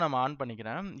நான் மெட்ரோனம் ஆன்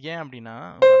பண்ணிக்கிறேன். ஏன் அப்படின்னா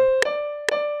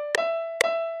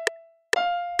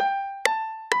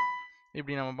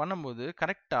இப்படி நம்ம பண்ணும்போது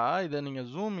கரெக்டாக இதை நீங்கள்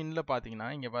ஜூம் இன்ல பார்த்தீங்கன்னா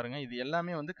இங்கே பாருங்கள், இது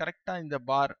எல்லாமே வந்து கரெக்டாக இந்த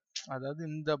பார், அதாவது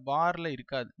இந்த பாரில்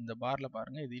இருக்காது. இந்த பாரில்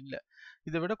பாருங்கள், இது இல்லை,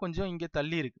 இதை விட கொஞ்சம் இங்கே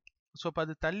தள்ளி இருக்கு. ஸோ இப்போ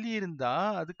அது தள்ளி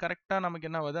இருந்தால் அது கரெக்டாக நமக்கு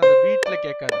என்ன ஆகுது, அந்த பீட்டில்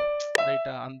கேட்காது,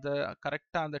 ரைட்டா? அந்த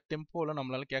கரெக்டாக அந்த டெம்போவில்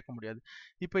நம்மளால கேட்க முடியாது.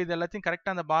 இப்போ இது எல்லாத்தையும்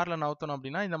கரெக்டாக அந்த பாரில் நவுத்தணும்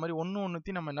அப்படின்னா இந்த மாதிரி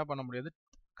ஒன்றுத்தையும் நம்ம என்ன பண்ண முடியாது,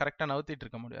 கரெக்டாக நவுத்திட்டு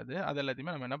இருக்க முடியாது. அது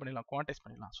எல்லாத்தையுமே நம்ம என்ன பண்ணிடலாம், குவான்டைஸ்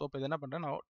பண்ணிடலாம். ஸோ இப்போ இது என்ன பண்ணுறேன்,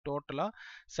 நான் டோட்டலாக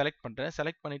செலக்ட் பண்ணுறேன்.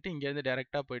 செலக்ட் பண்ணிவிட்டு இங்கேருந்து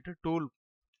டேரெக்டாக போயிட்டு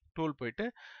டூல் போயிட்டு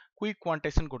குயிக்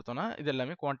குவான்டைஸ்ன்னு கொடுத்தோன்னா இது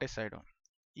எல்லாமே குவான்டைஸ் ஆகிடும்.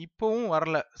 இப்போவும்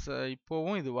வரல,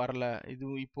 இப்போவும் இது வரல, இது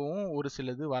இப்போவும் ஒரு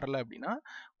சிலது வரல அப்படின்னா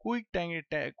குயிக்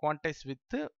குவான்டைஸ்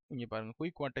வித்து, இங்கே பாருங்கள்,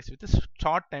 குயிக் குவான்டைஸ் வித்து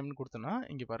ஷார்ட் டைம்னு கொடுத்தோன்னா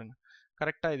இங்கே பாருங்கள்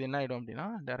கரெக்டாக இது என்ன ஆகிடும் அப்படின்னா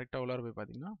டேரெக்டாக உள்ளார போய்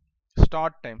பார்த்தீங்கன்னா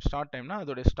ஸ்டார்ட் டைம்னா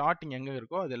அதோடைய ஸ்டார்டிங் எங்கே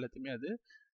இருக்கோ அது எல்லாத்தையுமே அது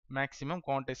மேக்ஸிமம்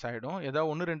குவான்டைஸ் ஆகிடும். ஏதாவது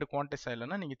 1-2 குவான்டைஸ்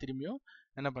ஆகலைன்னா நீங்கள் திரும்பியும்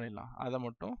என்ன பண்ணிடலாம், அதை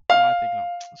மட்டும் மாற்றிக்கலாம்.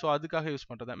 ஸோ அதுக்காக யூஸ்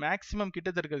பண்ணுறது. மேக்ஸிமம் கிட்ட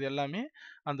இருக்கிறது எல்லாமே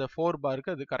அந்த 4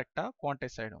 பாருக்கு அது கரெக்டாக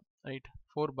குவான்டைஸ் ஆகிடும், ரைட்?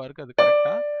 4 பாருக்கு அது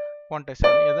கரெக்டாக குவான்டைஸ்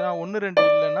ஆகிடும். எதனா 1-2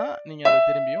 இல்லைன்னா நீங்கள் அதை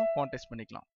திரும்பியும் குவான்டைஸ்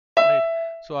பண்ணிக்கலாம், ரைட்?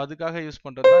 ஸோ அதுக்காக யூஸ்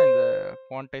பண்ணுறது தான் இந்த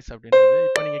குவான்டைஸ் அப்படின்றது.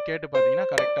 இப்போ நீங்கள் கேட்டு பார்த்தீங்கன்னா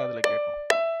கரெக்டாக அதில் கேட்கும்.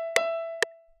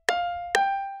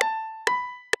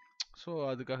 ஸோ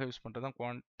அதுக்காக யூஸ் பண்ணுறது தான்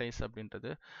குவான்டைஸ் அப்படின்றது.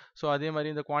 ஸோ அதே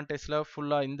மாதிரி இந்த குவான்டைஸில்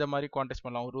ஃபுல்லாக இந்த மாதிரி குவான்டைஸ்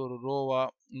பண்ணலாம். ஒரு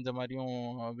ரோவாக இந்த மாதிரியும்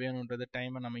வேணுன்றது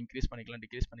டைமை நம்ம இன்க்ரீஸ் பண்ணிக்கலாம்,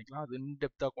 டிக்ரீஸ் பண்ணிக்கலாம். அது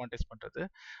இன்டெப்த்தாக குவான்டைஸ் பண்ணுறது,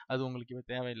 அது உங்களுக்கு இப்போ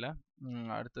தேவையில்லை.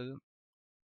 அடுத்தது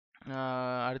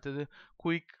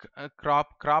குயிக்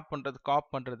கிராப் பண்ணுறது, காப்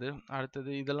பண்ணுறது. அடுத்தது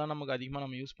இதெல்லாம் நமக்கு அதிகமாக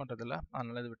நம்ம யூஸ் பண்ணுறதில்ல,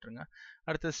 அதனால இது விட்டுருங்க.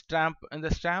 அடுத்தது ஸ்டாம்ப். இந்த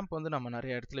ஸ்டாம்ப் வந்து நம்ம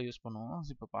நிறைய இடத்துல யூஸ் பண்ணுவோம்.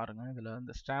 இப்போ பாருங்கள், இதில்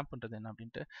இந்த ஸ்டாம்ப்ன்றது என்ன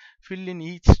அப்படின்ட்டு ஃபில் இன்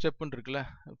ஈச் ஸ்டெப்புன்னு இருக்குல்ல.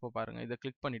 இப்போ பாருங்கள், இதை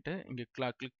கிளிக் பண்ணிவிட்டு இங்கே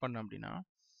கிளிக் பண்ண அப்படின்னா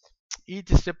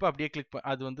ஈச் ஸ்டெப் அப்படியே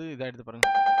அது வந்து இதாக எடுத்து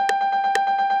பாருங்கள்,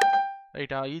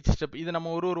 ரைட்டா? ஈச் ஸ்டெப் இதை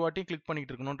நம்ம ஒரு வாட்டியும் கிளிக்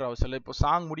பண்ணிட்டு இருக்கணுன்ற அவசியம் இல்லை. இப்போ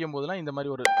சாங் முடியும் போதெல்லாம் இந்த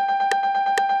மாதிரி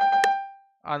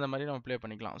அந்த மாதிரி நம்ம ப்ளே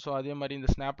பண்ணிக்கலாம். ஸோ அதே மாதிரி இந்த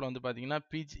ஸ்னாப்பில் வந்து பார்த்தீங்கன்னா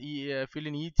ஃபில்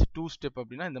இன் ஈச் 2 ஸ்டெப்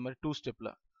அப்படின்னா இந்த மாதிரி 2 ஸ்டெப்பில்.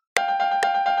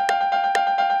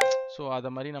 ஸோ அதை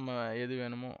மாதிரி நம்ம எது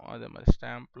வேணுமோ அதே மாதிரி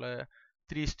ஸ்டாம்பில்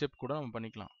 3 ஸ்டெப் கூட நம்ம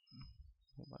பண்ணிக்கலாம்.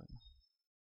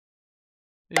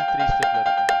 இது 3 ஸ்டெப்பில்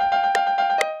இருக்கு.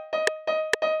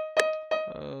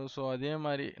 ஸோ அதே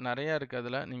மாதிரி நிறையா இருக்குது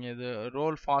அதில். நீங்கள் இது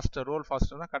ரோல் ஃபாஸ்டர்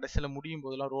தான் கடைசியில் முடியும்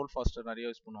போதெல்லாம் ரோல் ஃபாஸ்டர்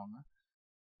நிறைய யூஸ் பண்ணுவாங்க.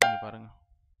 நீங்கள் பாருங்கள்,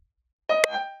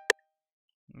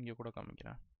 இங்கே கூட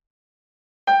காமிக்கிறேன்.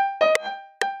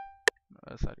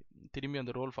 சாரி, திரும்பி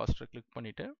அந்த ரோல் ஃபாஸ்டர் கிளிக்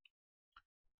பண்ணிவிட்டு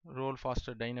ரோல்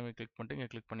ஃபாஸ்டர் டைனமிக் கிளிக் பண்ணிட்டு இங்கே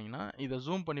கிளிக் பண்ணிங்கன்னா இதை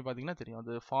ஜூம் பண்ணி பார்த்தீங்கன்னா தெரியும்,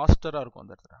 அது ஃபாஸ்டராக இருக்கும்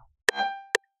அந்த இடத்துல.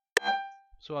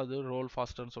 ஸோ அது ரோல்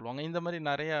ஃபாஸ்டர்னு சொல்லுவாங்க. இந்த மாதிரி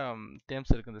நிறையா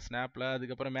டேர்ம்ஸ் இருக்குது இந்த ஸ்னாப்பில்.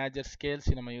 அதுக்கப்புறம் மேஜர் ஸ்கேல்ஸ்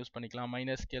நம்ம யூஸ் பண்ணிக்கலாம்,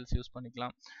 மைனர் ஸ்கேல்ஸ் யூஸ்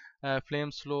பண்ணிக்கலாம்,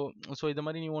 ஃப்ளேம் ஸ்லோ. ஸோ இது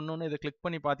மாதிரி நீ ஒன்று இதை கிளிக்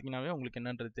பண்ணி பார்த்தீங்கன்னாவே உங்களுக்கு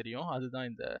என்னன்றது தெரியும். அதுதான்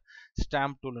இந்த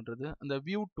ஸ்டாம்ப் டூல்ன்றது. இந்த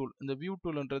வியூ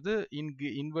டூல்ன்றது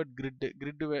இன்வெர்ட்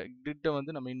கிரிட்டை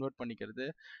வந்து நம்ம இன்வெர்ட் பண்ணிக்கிறது.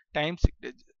 டைம்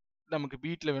சிக்னேஜ் நமக்கு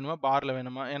பீட்டில் வேணுமா பாரில்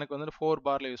வேணுமா, எனக்கு வந்து 4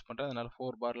 பாரில் யூஸ் பண்ணுறேன், அதனால்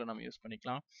 4 பாரில் நம்ம யூஸ்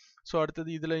பண்ணிக்கலாம். ஸோ அடுத்தது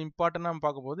இதில் இம்பார்ட்டண்டாக நம்ம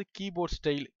பார்க்கும்போது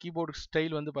கீபோர்ட்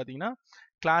ஸ்டைல் வந்து பார்த்தீங்கன்னா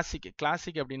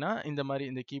கிளாசிக் அப்படின்னா இந்த மாதிரி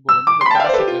இந்த கீபோர்டு வந்து இந்த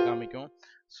கிளாசிக்கில் காமிக்கும்.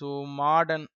 ஸோ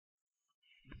மாடர்ன்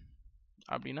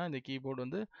அப்படின்னா இந்த கீபோர்டு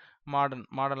வந்து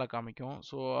மாடலில் காமிக்கும்.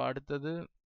 ஸோ அடுத்தது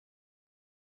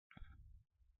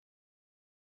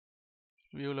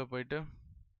வியூவில் போயிட்டு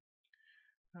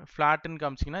ஃப்ளாட்டுன்னு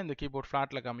காமிச்சிங்கன்னா இந்த கீபோர்ட்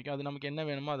ஃப்ளாட்டில் காமிக்கும். அது நமக்கு என்ன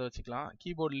வேணுமோ அதை வச்சுக்கலாம்.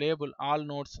 கீபோர்ட் லேபிள், ஆல்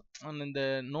நோட்ஸ், இந்த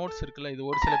நோட்ஸ் இருக்குல்ல, இது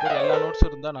ஒரு சில பேர் எல்லா நோட்ஸும்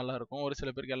இருந்தால் நல்லாயிருக்கும், ஒரு சில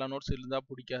பேருக்கு எல்லா நோட்ஸும் இருந்தால்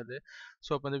பிடிக்காது.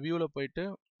 ஸோ அப்போ இந்த வியூவில் போயிட்டு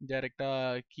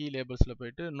டைரெக்டாக கீ லேபிள்ஸில்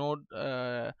போயிட்டு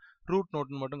ரூட்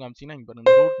நோட்னு மட்டும் காமிச்சிங்கன்னா இங்கே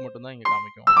பாருங்கள், ரூட் மட்டும் தான் இங்கே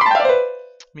காமிக்கும்,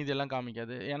 மீதி எல்லாம்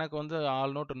காமிக்காது. எனக்கு வந்து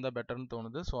ஆல் நோட் இருந்தால் பெட்டர்னு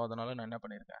தோணுது. ஸோ அதனால் நான் என்ன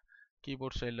பண்ணியிருக்கேன்,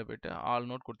 கீபோர்ட் ஸ்டைலில் போயிட்டு ஆல்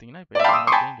நோட் கொடுத்தீங்கன்னா இப்போ எல்லா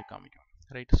நோட்டையும் இங்கே காமிக்கும்,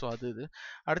 ரைட்? ஸோ இது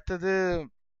அடுத்தது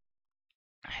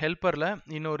ஹெல்ப்பரில்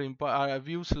இன்னொரு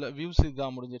வியூஸ் இதாக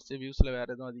முடிஞ்சிருச்சு. வியூஸில்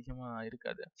வேறு எதுவும் அதிகமாக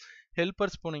இருக்காது.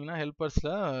 ஹெல்ப்பர்ஸ் போனீங்கன்னா ஹெல்ப்பர்ஸில்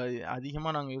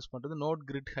அதிகமாக நாங்கள் யூஸ் பண்ணுறது நோட்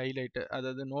கிரிட் ஹைலைட்டு.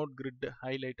 அதாவது நோட் கிரிட்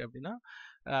ஹைலைட் அப்படின்னா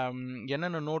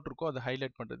என்னென்ன நோட் இருக்கோ அதை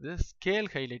ஹைலைட் பண்ணுறது.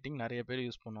 ஸ்கேல் ஹைலைட்டிங் நிறைய பேர்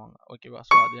யூஸ் பண்ணுவாங்க, ஓகேவா?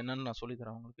 ஸோ அது என்னென்னு நான்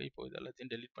சொல்லித்தரேன் உங்களுக்கு. இப்போ இது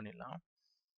எல்லாத்தையும் டெலிட் பண்ணிடலாம்,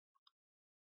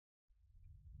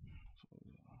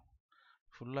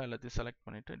 ஃபுல்லாக எல்லாத்தையும் செலக்ட்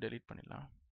பண்ணிவிட்டு டெலிட் பண்ணிடலாம்.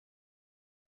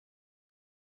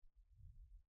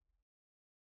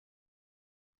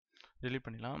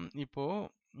 இப்போது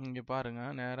இங்கே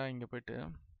பாருங்கள், நேராக இங்கே போய்ட்டு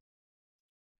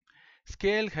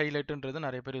ஸ்கேல் ஹைலைட்டுன்றது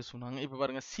நிறைய பேர் யூஸ் பண்ணுவாங்க. இப்போ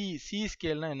பாருங்க சி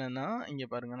ஸ்கேல்னா என்னன்னா, இங்க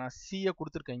பாருங்க நான் சியை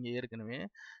கொடுத்துருக்கேன் இங்க ஏற்கனவே.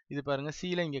 இது பாருங்க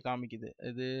சில இங்க காமிக்குது.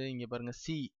 இது இங்க பாருங்க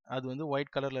சி, அது வந்து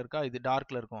ஒயிட் கலர்ல இருக்கா, இது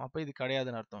டார்க்ல இருக்கும். அப்போ இது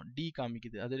கிடையாதுன்னு அர்த்தம். டி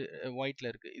காமிக்குது, அது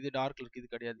ஒயிட்ல இருக்கு. இது டார்க்ல இருக்கு,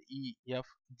 இது கிடையாது. இ,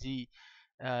 எஃப், ஜி,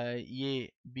 ஏ,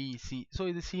 பி, சி. ஸோ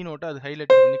இது சி நோட்டை அது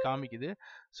ஹைலைட் பண்ணி காமிக்குது.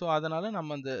 ஸோ அதனால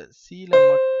நம்ம அந்த சில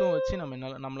மட்டும் வச்சு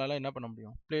நம்மளால என்ன பண்ண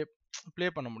முடியும், ப்ளே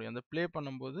பண்ண முடியும். அந்த ப்ளே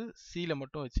பண்ணும்போது சில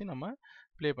மட்டும் வச்சு நம்ம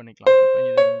ப்ளே பண்ணிக்கலாம். இப்போ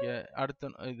இது இங்கே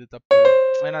அடுத்த இது தப்பு,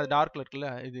 ஏன்னா அது டார்க்ல இருக்குல்ல,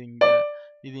 இது இங்கே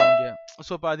இது இங்கே.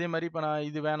 ஸோ இப்போ அதே மாதிரி இப்போ நான்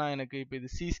இது வேணாம் எனக்கு, இப்போ இது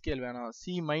சி ஸ்கேல் வேணாம்,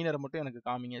 சி மைனரை மட்டும் எனக்கு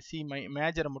காமிங்க,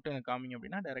 மேஜரை மட்டும் எனக்கு காமிங்க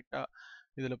அப்படின்னா டைரெக்டாக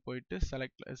இதில் போயிட்டு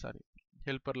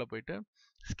ஹெல்ப்பரில் போயிட்டு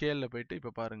ஸ்கேலில் போயிட்டு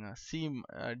இப்போ பாருங்க சி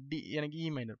டி, எனக்கு இ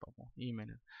மைனர் பார்ப்போம். இ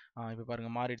மைனர் இப்போ பாருங்க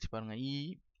மாறிடுச்சு பாருங்க. இ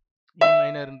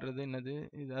மைனர்ன்றது என்னது,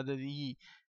 இது அது இ,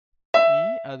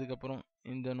 அதுக்கப்புறம்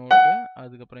இந்த நோட்டு,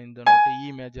 அதுக்கப்புறம் இந்த நோட்டு, இ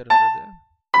மேஜர்ன்றது.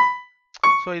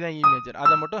 ஸோ இதான் இ மேஜர்,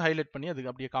 அதை மட்டும் ஹைலைட் பண்ணி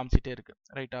அதுக்கு அப்படியே காமிச்சிட்டே இருக்கு.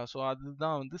 ரைட்டா? ஸோ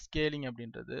அதுதான் வந்து ஸ்கேலிங்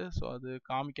அப்படின்றது. ஸோ அது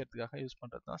காமிக்கிறதுக்காக யூஸ்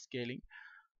பண்ணுறது தான் ஸ்கேலிங்.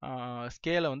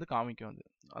 ஸ்கேலை வந்து காமிக்கும்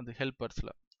அது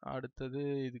ஹெல்ப்பர்ஸில். அடுத்தது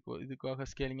இதுக்காக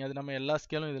ஸ்கேலிங், அது நம்ம எல்லா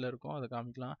ஸ்கேலும் இதில் இருக்கும், அதை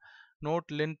காமிக்கலாம்.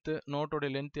 நோட்டோட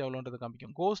லென்த் எவ்வளோன்றதை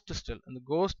காமிக்கும். கோஸ்ட் ஸ்டெல், அந்த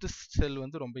கோஸ்ட் ஸ்டெல்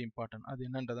வந்து ரொம்ப இம்பார்ட்டன்ட். அது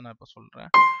என்னன்றதை நான் இப்போ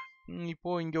சொல்கிறேன்.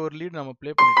 இப்போ இங்கே ஒரு லீட் நம்ம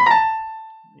ப்ளே பண்ணிட்டோம்.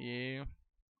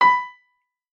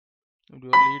 இப்படி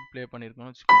ஒரு லீட் ப்ளே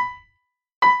பண்ணியிருக்கோம்னு வச்சுக்கோங்க.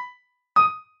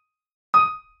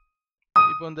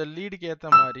 இப்போ இந்த லீடுக்கு ஏற்ற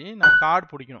மாதிரி நான் கார்டு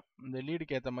பிடிக்கணும். இந்த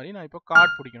லீடுக்கு ஏற்ற மாதிரி நான் இப்போ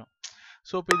கார்டு பிடிக்கணும்.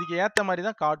 ஸோ இப்போ இதுக்கு ஏற்ற மாதிரி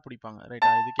தான் கார்டு பிடிப்பாங்க.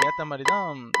 ரைட்டா? இதுக்கு ஏற்ற மாதிரி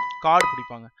தான் கார்டு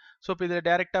பிடிப்பாங்க. ஸோ இப்போ இதில்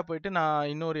டைரெக்டாக போயிட்டு நான்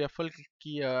இன்னொரு எஃப்எல்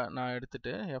கீயை நான்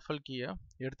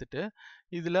எடுத்துட்டு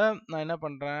இதில் நான் என்ன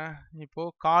பண்ணுறேன்,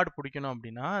 இப்போது கார்டு பிடிக்கணும்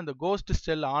அப்படின்னா இந்த கோஸ்ட்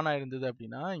ஸ்டெல் ஆன் ஆயிருந்தது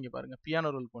அப்படின்னா இங்கே பாருங்கள்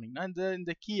பியானோ ரோல் போனீங்கன்னா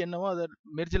இந்த கீ என்னவோ அதை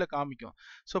மெர்ஜில் காமிக்கும்.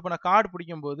 ஸோ இப்போ நான் கார்டு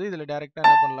பிடிக்கும் போது இதில் டைரெக்டாக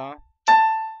என்ன பண்ணலாம்,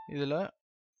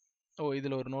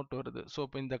 இதில் ஒரு நோட் வருது. ஸோ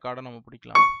இப்போ இந்த கார்டை நம்ம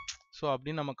பிடிக்கலாம். ஸோ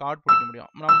அப்படின்னு நம்ம கார்டு பிடிக்க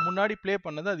முடியும். நம்ம முன்னாடி ப்ளே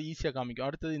பண்ணது அது ஈஸியாக காமிக்கும்.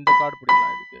 அடுத்தது இந்த கார்டு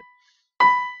பிடிக்கலாம் இதுக்கு.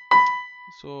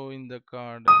 ஸோ இந்த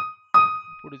கார்டு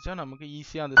பிடிச்சா நமக்கு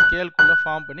ஈஸியாக அந்த ஸ்கேல்குள்ளே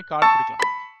ஃபார்ம் பண்ணி கார்டு பிடிக்கலாம்.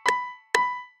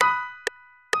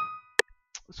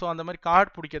 ஸோ அந்த மாதிரி கார்டு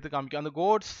பிடிக்கிறதுக்கு காமிக்கும். அந்த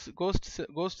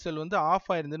கோஸ்ட் செல் வந்து ஆஃப்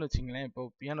ஆயிருந்துன்னு வச்சுங்களேன். இப்போ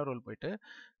பியானோ ரோல் போயிட்டு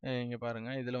இங்கே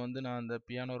பாருங்கள், இதில் வந்து நான் அந்த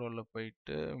பியானோ ரோலில்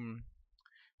போயிட்டு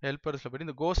ஹெல்ப்பர்ஸில் போய்ட்டு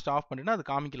இந்த கோஸ்ட் ஆஃப் பண்ணிட்டேன்னா அது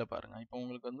காமிக்கல பாருங்க. இப்போ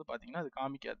உங்களுக்கு வந்து பார்த்தீங்கன்னா அது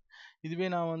காமிக்காது. இதுவே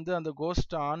நான் வந்து அந்த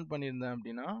கோஸ்ட் ஆன் பண்ணியிருந்தேன்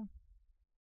அப்படின்னா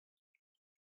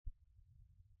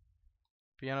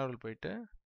பியானோ ரோல் போயிட்டு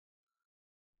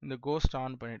இந்த கோஸ்ட்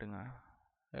ஆன் பண்ணிவிடுங்க.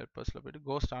 ஹெல்ப்பர்ஸில் போய்ட்டு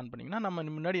கோஸ்ட் ஆன் பண்ணிங்கன்னா நம்ம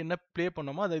முன்னாடி என்ன ப்ளே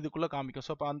பண்ணோமோ அதை இதுக்குள்ளே காமிக்கும்.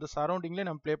 ஸோ அப்போ அந்த சரௌண்டிங்லேயே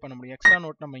நம்ம ப்ளே பண்ண முடியும். எக்ஸ்ட்ரா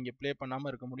நோட் நம்ம இங்கே ப்ளே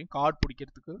பண்ணாமல் இருக்க முடியும். கார்டு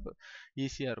பிடிக்கிறதுக்கு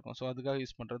ஈஸியாக இருக்கும். ஸோ அதுக்காக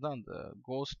யூஸ் பண்ணுறது தான் அந்த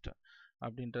கோஸ்ட்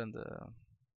அப்படின்ற அந்த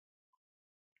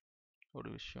ஒரு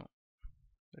விஷயம்.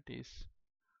 That is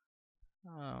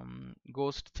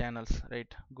cost channels,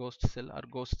 right? Cost sell R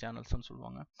cost சேனல்ஸ்னு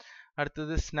சொல்லுவாங்க.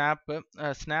 அடுத்தது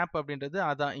ஸ்னாப் அப்படின்றது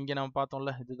அதான் இங்கே நம்ம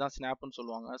பார்த்தோம்ல, இதுதான் ஸ்னாப்னு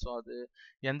சொல்லுவாங்க. ஸோ அது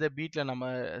எந்த பீட்டில்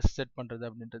நம்ம செட் பண்ணுறது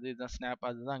அப்படின்றது இதுதான் ஸ்னாப்.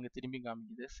 அதுதான் அங்கே திரும்பி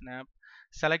காமிக்குது. ஸ்னாப்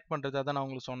செலக்ட் பண்ணுறது, அதான் நான்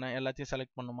உங்களுக்கு சொன்னேன். எல்லாத்தையும்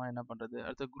செலக்ட் பண்ணுமா என்ன பண்ணுறது.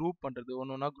 அடுத்து குரூப் பண்ணுறது,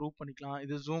 ஒன்று ஒன்றா குரூப் பண்ணிக்கலாம்.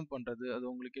 இது ஜூம் பண்ணுறது, அது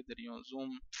உங்களுக்கே தெரியும்.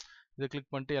 ஜூம் இதை கிளிக்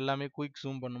பண்ணிட்டு எல்லாமே குயிக்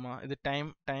ஜூம் பண்ணுமா. இது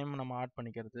டைம் நம்ம ஆட்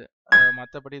பண்ணிக்கிறது.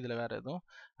 மற்றபடி இதில் வேறு எதுவும்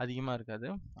அதிகமாக இருக்காது.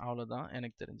 அவ்வளோதான்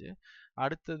எனக்கு தெரிஞ்சு.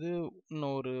 அடுத்தது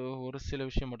இன்னும் ஒரு சில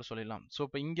விஷயம் மட்டும் சொல்லிடலாம். ஸோ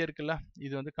இப்போ இங்கே இருக்குல்ல,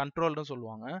 இது வந்து கண்ட்ரோல்னு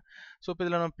சொல்லுவாங்க. ஸோ இப்போ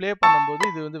இதில் நம்ம ப்ளே பண்ணும்போது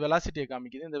இது வந்து வெலாசிட்டியை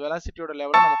காமிக்குது. இந்த வெலாசிட்டியோட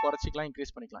லெவலை நம்ம குறைச்சிக்கலாம்,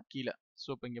 இன்க்ரீஸ் பண்ணிக்கலாம் கீழே. ஸோ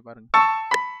இப்போ இங்கே பாருங்க,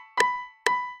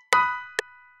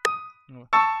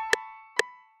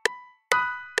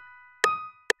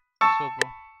 ஸோ இப்போ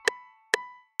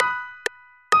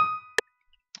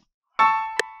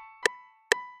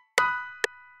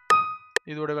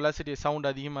இதோட வெலாசிட்டி சவுண்ட்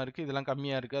அதிகமாக இருக்குது, இதெல்லாம்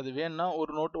கம்மியாக இருக்குது. அது வேணும்னா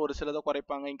ஒரு நோட்டு ஒரு சிலதை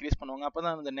குறைப்பாங்க, இன்க்ரீஸ் பண்ணுவாங்க. அப்போ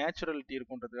தான் அந்த நேச்சுரலிட்டி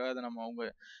இருக்குன்றதுக்காக அதை அவங்க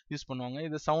யூஸ் பண்ணுவாங்க.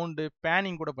 இது சவுண்டு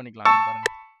பேனிங் கூட பண்ணிக்கலாம்.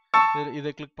 பாருங்கள்,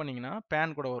 இதை கிளிக் பண்ணிங்கன்னா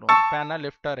பேன் கூட வரும். பேன்னா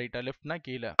லெஃப்டா ரைட்டா, லெஃப்ட்னா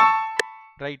கீழே,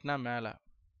 ரைட்னா மேலே.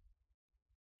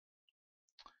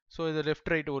 ஸோ இது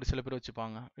லெஃப்ட் ரைட்டு ஒரு சில பேர்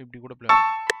வச்சுப்பாங்க. இப்படி கூட ப்ளே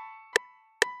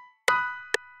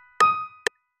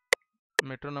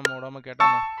மெட்ரோனம் ஓடாமல்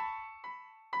கேட்டால்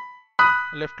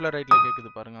லெஃப்டில் ரைட்டில் கேட்குது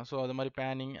பாருங்கள். ஸோ அது மாதிரி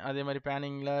பேனிங், அதே மாதிரி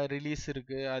பேனிங்கில் ரிலீஸ்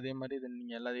இருக்குது. அதே மாதிரி இது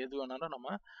நீங்கள் எது வேணாலும்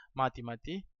நம்ம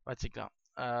மாற்றி வச்சுக்கலாம்.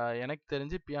 எனக்கு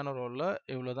தெரிஞ்சு பியானோ ரோலில்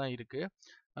இவ்வளோ தான் இருக்குது.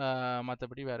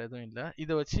 மற்றபடி வேறு எதுவும் இல்லை.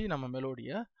 இதை வச்சு நம்ம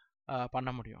மெலோடியை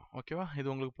பண்ண முடியும். ஓகேவா?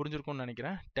 இது உங்களுக்கு புரிஞ்சிருக்கும்னு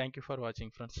நினைக்கிறேன். தேங்க்யூ ஃபார்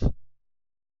வாட்சிங் ஃப்ரெண்ட்ஸ்.